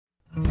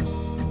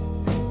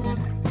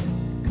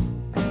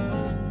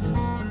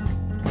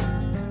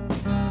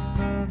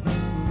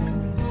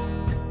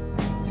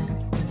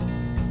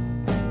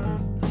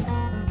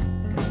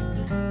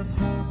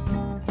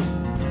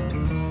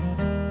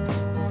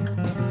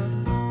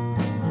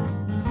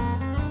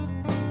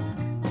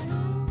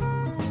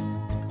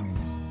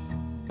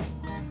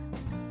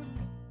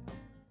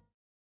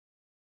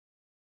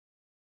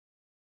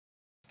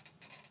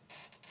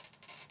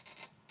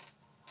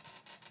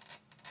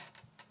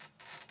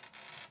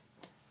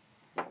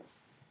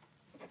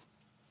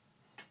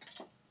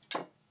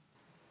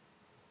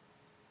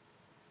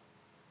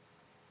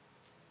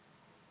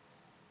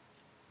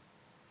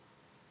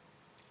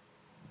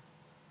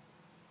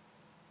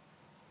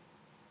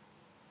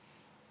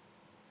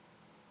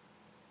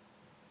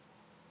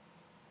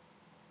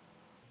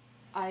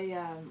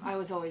I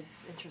was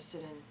always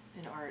interested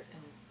in art,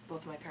 and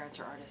both my parents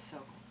are artists, so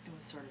it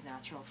was sort of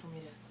natural for me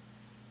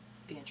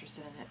to be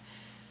interested in it.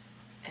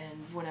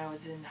 And when I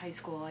was in high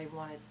school, I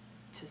wanted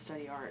to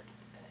study art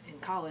in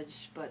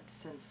college, but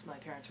since my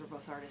parents were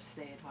both artists,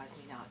 they advised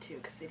me not to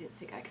because they didn't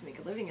think I could make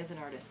a living as an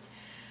artist.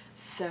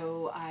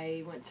 So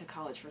I went to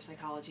college for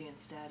psychology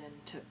instead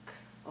and took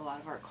a lot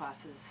of art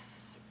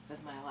classes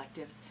as my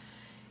electives.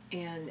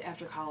 And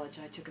after college,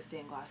 I took a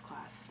stained glass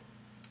class,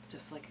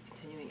 just like a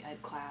continuing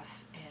ed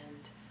class,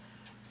 and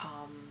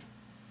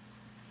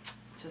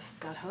just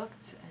got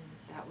hooked.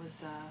 And that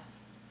was, I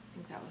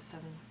think that was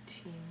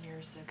 17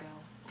 years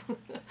ago.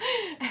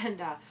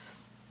 And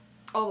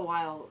all the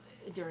while,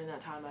 during that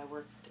time, I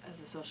worked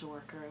as a social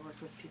worker. I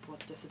worked with people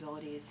with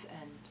disabilities,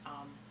 and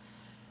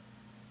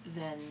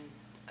then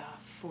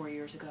 4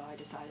 years ago, I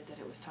decided that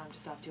it was time to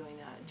stop doing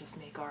that and just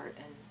make art,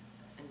 and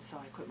so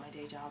I quit my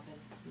day job,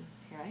 and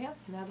here I am.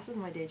 Now this is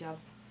my day job.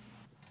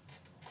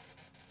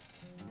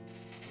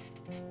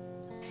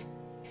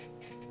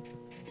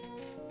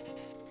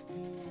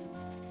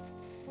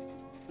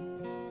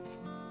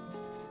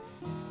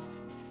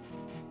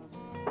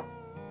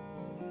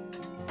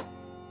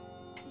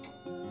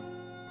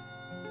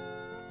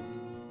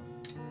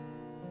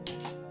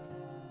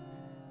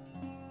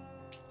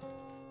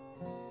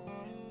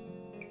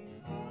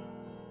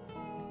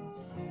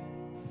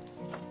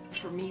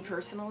 For me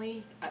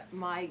personally,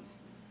 my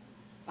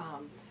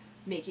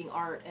making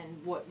art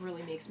and what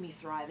really makes me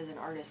thrive as an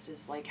artist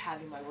is like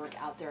having my work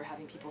out there,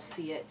 having people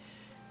see it,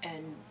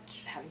 and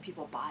having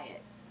people buy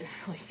it. It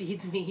really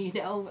feeds me, you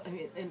know. I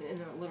mean,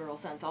 in a literal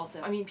sense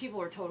also. I mean,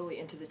 people are totally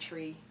into the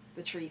tree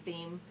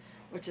theme,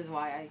 which is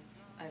why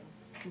I'm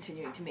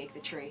continuing to make the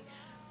tree.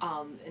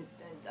 And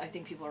I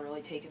think people are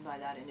really taken by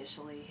that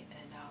initially,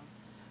 and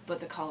but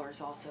the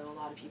colors also, a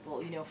lot of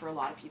people, you know, for a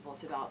lot of people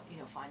it's about, you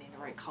know, finding the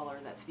right color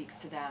that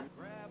speaks to them.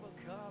 Grab a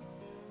cup,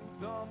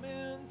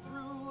 thumbing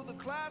through the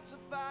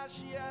classifieds,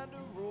 she had to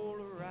roll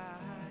her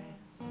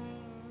eyes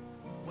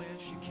when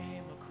she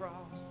came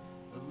across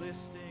the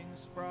listing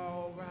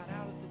sprawl right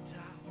out at the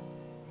top.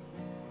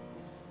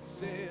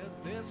 Said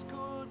this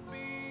could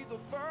be the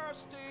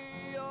first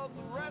day of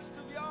the rest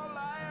of your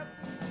life,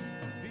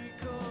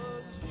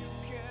 because you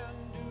can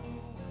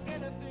do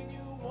anything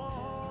you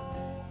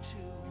want to.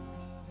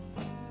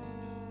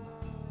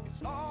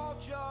 It's all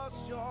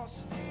just your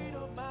state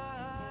of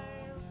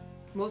mind.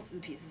 Most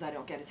of the pieces I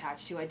don't get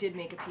attached to. I did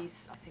make a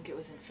piece, I think it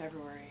was in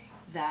February,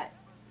 that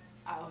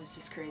I was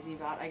just crazy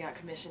about. I got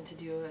commissioned to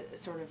do a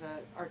sort of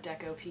a Art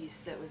Deco piece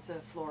that was a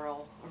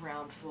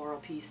round floral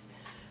piece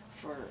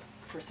for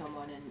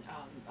someone, and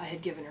I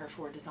had given her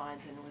 4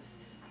 designs and was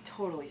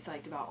totally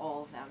psyched about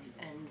all of them,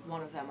 and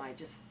one of them I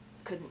just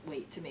couldn't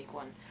wait to make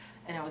one,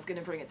 and I was going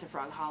to bring it to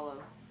Frog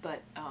Hollow,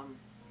 but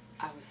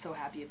I was so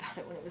happy about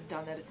it when it was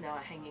done that it's now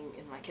hanging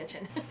in my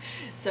kitchen.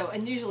 So,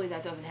 and usually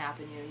that doesn't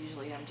happen, you know,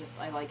 usually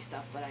I like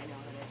stuff, but I know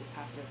that it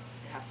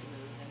has to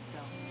move, and so.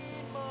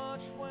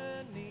 Much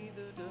when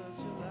neither does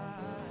your life.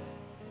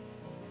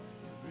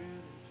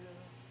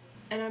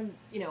 And I'm,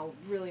 you know,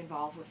 really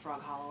involved with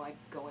Frog Hollow. I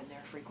go in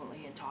there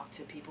frequently and talk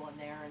to people in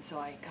there, and so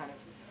I kind of,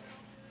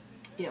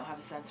 you know, have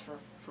a sense for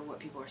what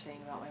people are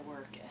saying about my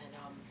work,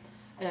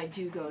 and I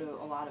do go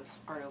to a lot of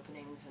art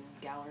openings and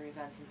gallery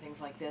events and things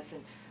like this,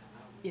 and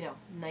you know,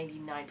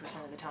 99%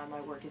 of the time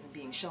my work isn't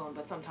being shown,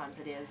 but sometimes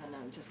it is, and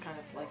I'm just kind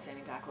of like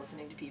standing back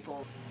listening to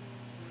people.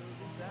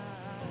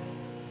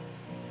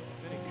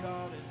 Then he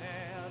caught an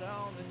ad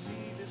on the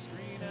TV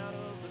screen out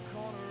of the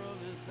corner of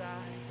his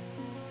eye.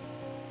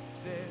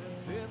 Said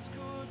this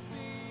could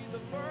be the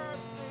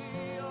first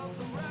day of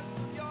the rest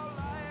of your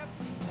life,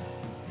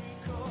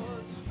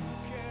 because you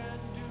can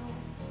do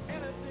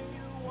anything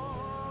you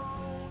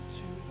want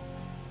to.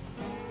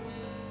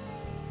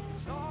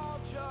 It's all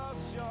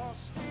just your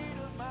state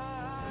of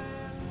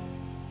mind.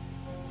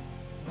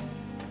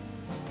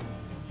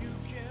 You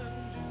can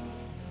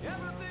do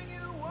everything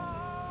you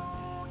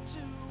want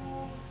to.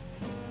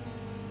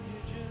 You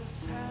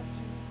just have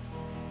to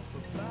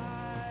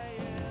apply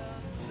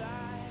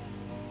inside.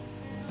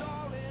 It's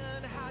all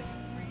in how you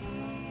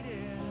read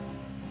it.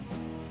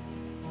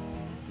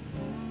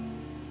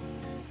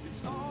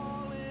 It's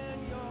all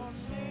in your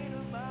state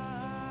of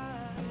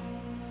mind.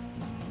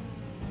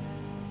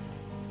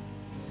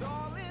 It's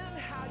all in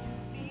how you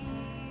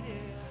need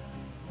it.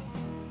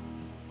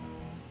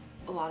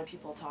 A lot of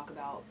people talk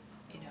about,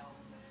 you know,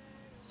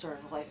 sort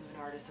of the life of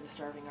an artist and a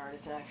starving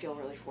artist, and I feel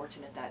really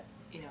fortunate that,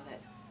 you know,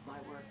 that my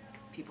work,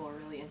 people are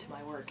really into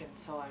my work, and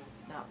so I'm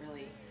not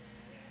really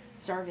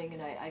starving,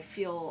 and I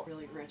feel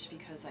really rich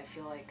because I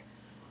feel like,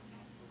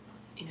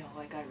 you know,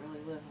 like I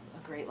really live a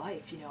great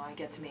life. You know, I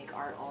get to make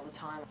art all the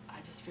time. I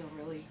just feel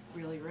really,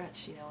 really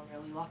rich, you know, I'm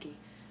really lucky.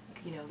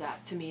 You know,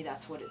 that to me,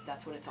 that's what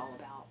it's all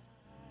about.